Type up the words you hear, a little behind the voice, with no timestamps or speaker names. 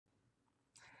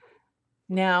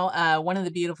Now, one of the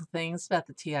beautiful things about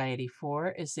the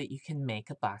TI-84 is that you can make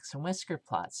a box and whisker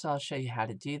plot. So I'll show you how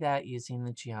to do that using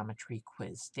the geometry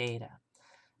quiz data.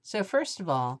 So first of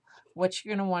all, what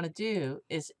you're going to want to do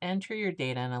is enter your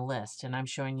data in a list. And I'm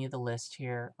showing you the list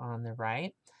here on the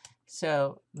right.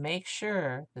 So make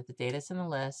sure that the data is in the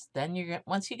list. Then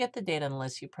once you get the data in the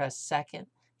list, you press second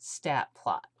stat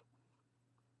plot.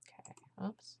 Okay,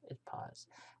 oops, it paused.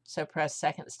 So press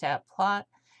second stat plot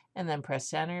and then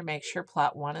press enter. Make sure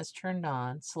plot 1 is turned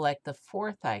on. Select the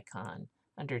fourth icon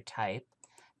under type.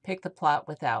 Pick the plot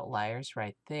with outliers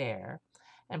right there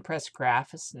and press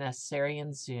graph as necessary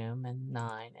and zoom and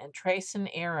 9 and trace an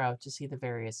arrow to see the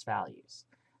various values.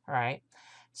 All right,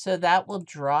 so that will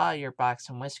draw your box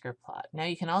and whisker plot. Now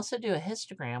you can also do a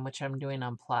histogram, which I'm doing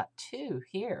on plot 2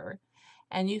 here,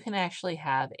 and you can actually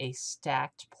have a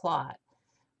stacked plot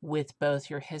with both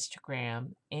your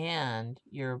histogram and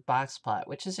your box plot,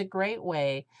 which is a great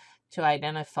way to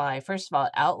identify. First of all,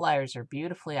 outliers are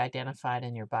beautifully identified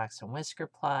in your box and whisker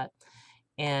plot.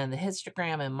 And the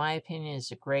histogram, in my opinion,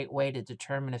 is a great way to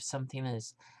determine if something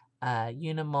is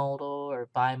unimodal or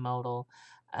bimodal.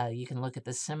 You can look at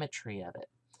the symmetry of it.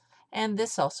 And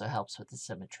this also helps with the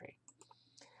symmetry.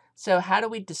 So how do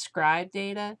we describe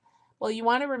data? Well, you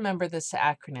want to remember this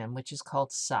acronym, which is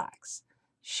called SOX.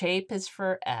 Shape is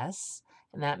for S,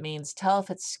 and that means tell if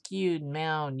it's skewed,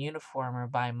 mound, uniform, or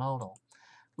bimodal.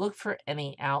 Look for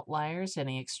any outliers,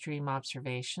 any extreme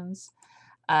observations.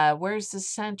 Where's the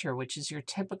center, which is your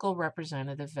typical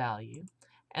representative value,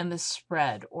 and the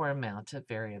spread or amount of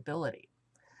variability.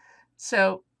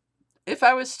 So if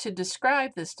I was to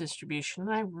describe this distribution,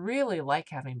 and I really like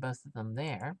having both of them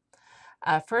there,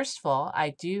 first of all,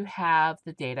 I do have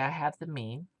the data, I have the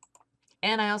mean,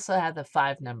 and I also have the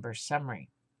 5-number summary.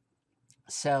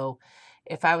 So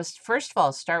if I was, first of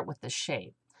all, start with the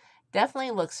shape,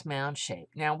 definitely looks mound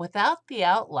shaped. Now without the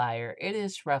outlier, it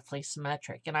is roughly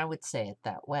symmetric, and I would say it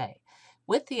that way.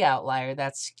 With the outlier,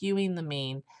 that's skewing the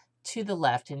mean to the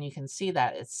left, and you can see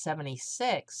that it's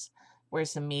 76,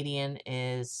 whereas the median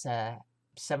is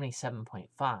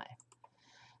 77.5.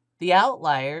 The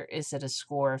outlier is at a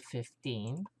score of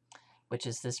 15, which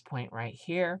is this point right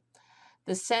here.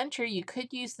 The center, you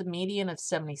could use the median of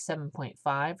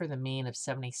 77.5 or the mean of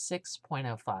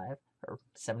 76.05 or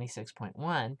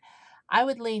 76.1. I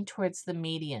would lean towards the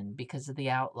median because of the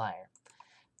outlier.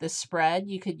 The spread,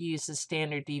 you could use the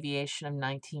standard deviation of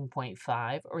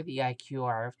 19.5 or the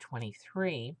IQR of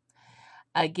 23.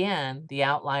 Again, the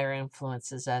outlier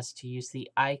influences us to use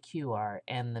the IQR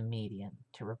and the median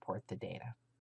to report the data.